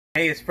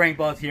Hey, it's Frank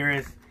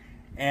Baltieres,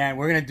 and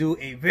we're gonna do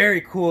a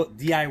very cool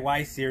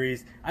DIY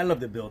series. I love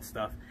to build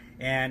stuff,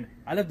 and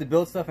I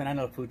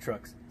love food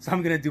trucks. So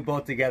I'm gonna do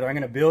both together. I'm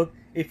gonna build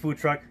a food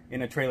truck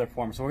in a trailer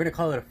form. So we're gonna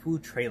call it a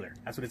food trailer.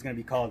 That's what it's gonna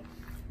be called.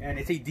 And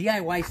it's a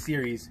DIY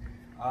series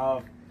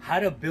of how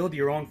to build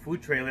your own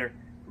food trailer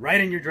right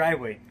in your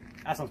driveway.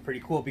 That sounds pretty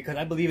cool, because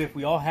I believe if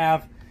we all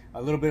have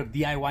a little bit of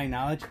DIY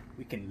knowledge,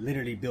 we can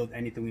literally build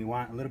anything we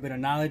want. A little bit of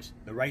knowledge,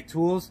 the right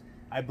tools,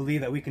 I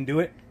believe that we can do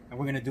it, and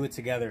we're gonna do it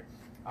together.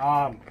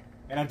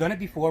 And I've done it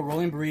before.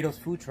 Rolling Burritos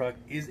food truck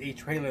is a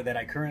trailer that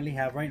I currently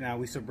have right now.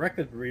 We serve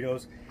breakfast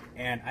burritos,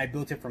 and I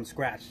built it from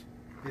scratch.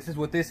 This is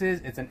what this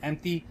is. It's an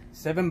empty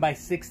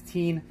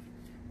 7x16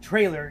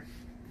 trailer,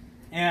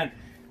 and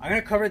I'm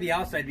gonna cover the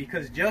outside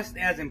because just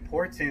as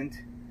important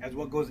as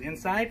what goes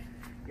inside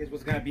is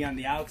what's gonna be on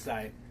the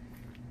outside.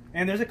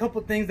 And there's a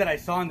couple things that I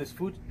saw in this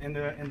food in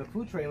the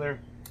food trailer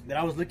that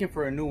I was looking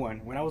for a new one.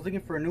 When I was looking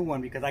for a new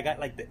one, because I got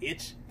like the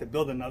itch to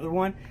build another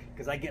one,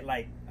 because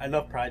I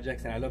love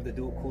projects and I love to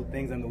do cool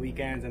things on the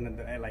weekends, and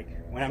then like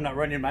when I'm not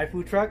running my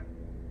food truck,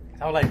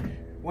 I was like,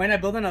 why not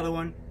build another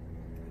one,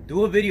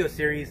 do a video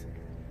series,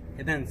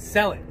 and then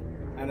sell it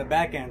on the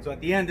back end. So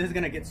at the end, this is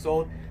gonna get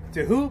sold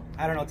to who?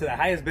 I don't know, to the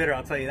highest bidder,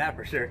 I'll tell you that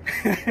for sure.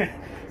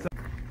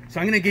 So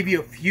I'm gonna give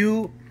you a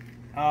few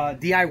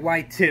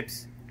DIY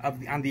tips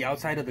on the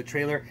outside of the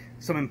trailer,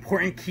 some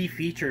important key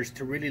features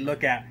to really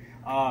look at.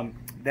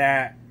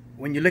 That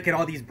when you look at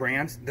all these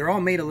brands, they're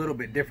all made a little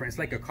bit different. It's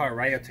like a car,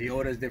 right? A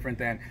Toyota is different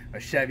than a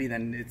Chevy.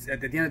 Then it's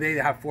at the end of the day,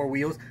 they have 4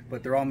 wheels,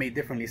 but they're all made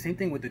differently. Same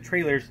thing with the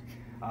trailers.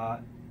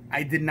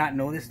 I did not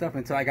know this stuff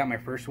until I got my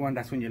first one.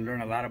 That's when you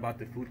learn a lot about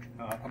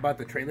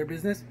the trailer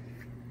business.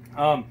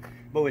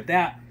 But with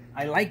that,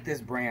 I like this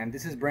brand.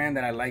 This is a brand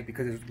that I like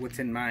because it's what's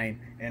in mine,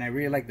 and I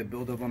really like the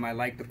build of them. I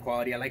like the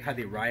quality. I like how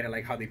they ride. I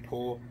like how they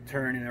pull,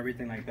 turn, and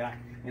everything like that.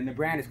 And the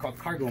brand is called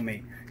Cargo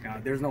Mate. Now,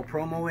 there's no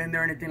promo in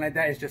there or anything like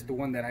that. It's just the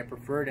one that I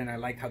preferred, and I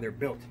like how they're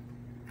built.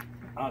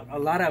 A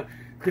lot of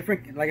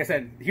different, like I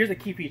said, here's the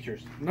key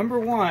features. Number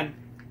one,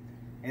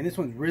 and this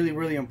one's really,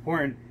 really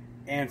important,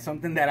 and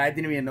something that I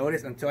didn't even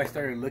notice until I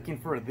started looking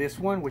for this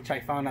one, which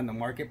I found on the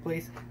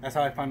marketplace. That's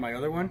how I found my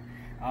other one.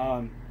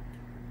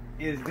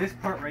 Is this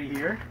part right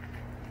here.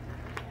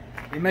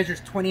 It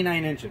measures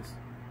 29 inches.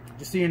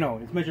 Just so you know,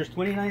 it measures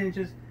 29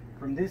 inches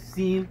from this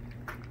seam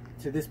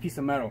to this piece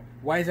of metal.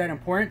 Why is that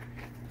important?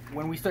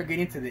 When we start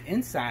getting to the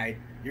inside,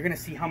 you're gonna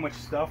see how much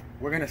stuff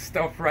we're gonna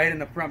stuff right in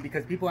the front,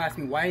 because people ask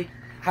me,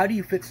 how do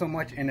you fit so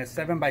much in a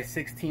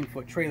 7x16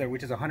 foot trailer,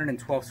 which is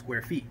 112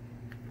 square feet?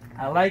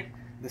 I like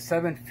the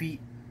 7 feet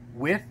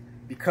width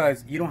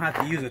because you don't have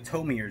to use a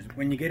tow mirrors.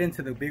 When you get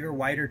into the bigger,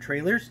 wider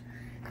trailers,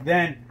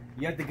 then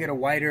you have to get a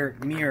wider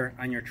mirror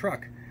on your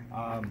truck.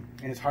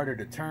 And it's harder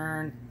to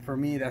turn. For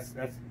me, that's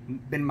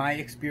been my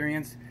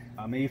experience.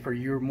 Maybe for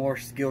your more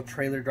skilled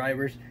trailer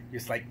drivers,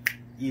 it's like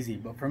easy.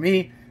 But for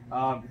me,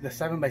 the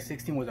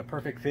 7x16 was a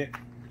perfect fit.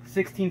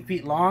 16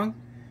 feet long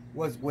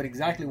was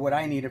exactly what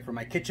I needed for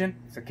my kitchen.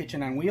 It's a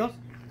kitchen on wheels.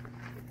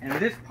 And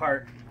this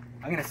part,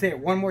 I'm gonna say it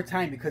one more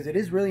time because it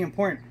is really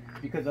important,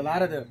 because a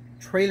lot of the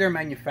trailer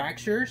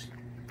manufacturers,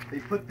 they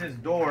put this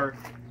door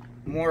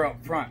more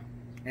up front.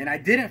 And I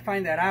didn't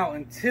find that out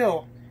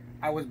until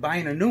I was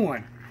buying a new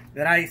one.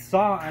 That I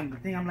saw on the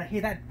thing. I'm like, hey,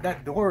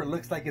 that door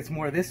looks like it's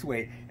more this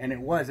way, and it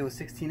was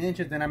 16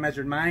 inches. Then I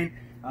measured mine.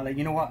 I was like,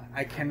 you know what,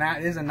 I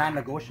cannot, this is a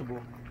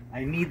non-negotiable.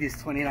 I need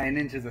these 29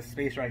 inches of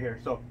space right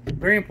here. So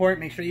very important,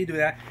 make sure you do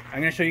that. I'm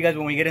gonna show you guys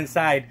when we get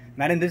inside,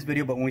 not in this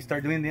video, but when we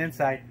start doing the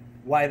inside,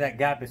 why that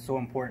gap is so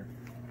important.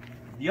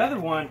 The other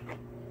one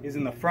is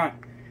in the front.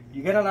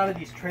 You get a lot of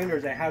these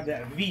trailers that have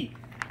that V,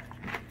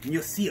 and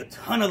you'll see a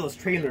ton of those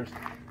trailers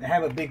that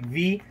have a big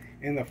V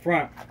in the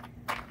front.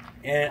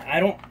 And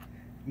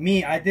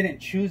I didn't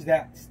choose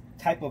that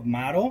type of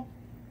model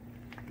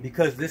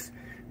because this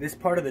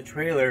part of the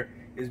trailer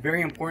is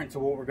very important to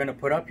what we're going to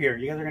put up here.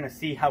 You guys are going to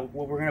see what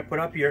we're going to put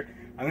up here.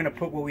 I'm going to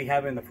put what we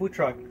have in the food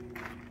truck,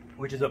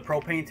 which is the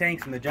propane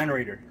tanks and the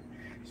generator.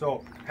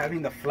 So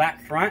having the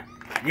flat front,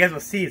 you guys will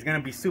see, it's going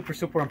to be super,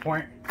 super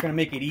important. It's going to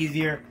make it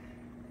easier.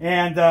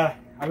 And I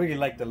really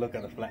like the look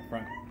of the flat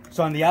front.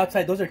 So on the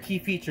outside, those are key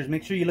features.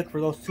 Make sure you look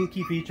for those 2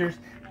 key features,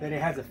 that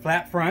it has a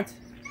flat front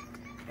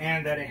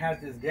and that it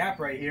has this gap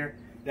right here,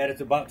 that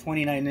it's about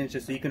 29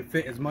 inches, so you can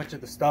fit as much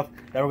of the stuff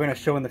that we're going to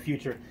show in the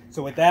future.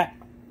 So with that,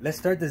 let's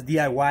start this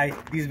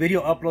DIY. These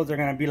video uploads are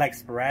going to be like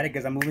sporadic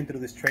as I'm moving through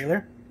this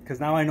trailer, because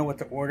now I know what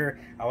to order,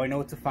 now I know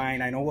what to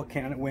find, I know what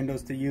kind of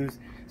windows to use.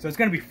 So it's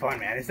going to be fun,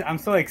 man. I'm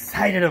so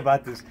excited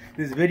about this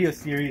video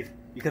series,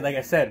 because like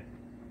I said,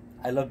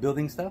 I love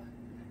building stuff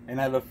and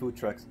I love food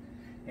trucks.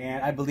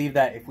 And I believe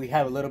that if we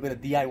have a little bit of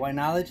DIY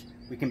knowledge,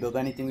 we can build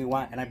anything we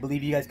want. And I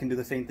believe you guys can do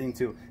the same thing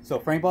too. So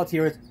Frank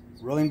Baltieres,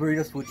 Rolling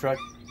Burritos food truck.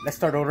 Let's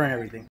start ordering everything.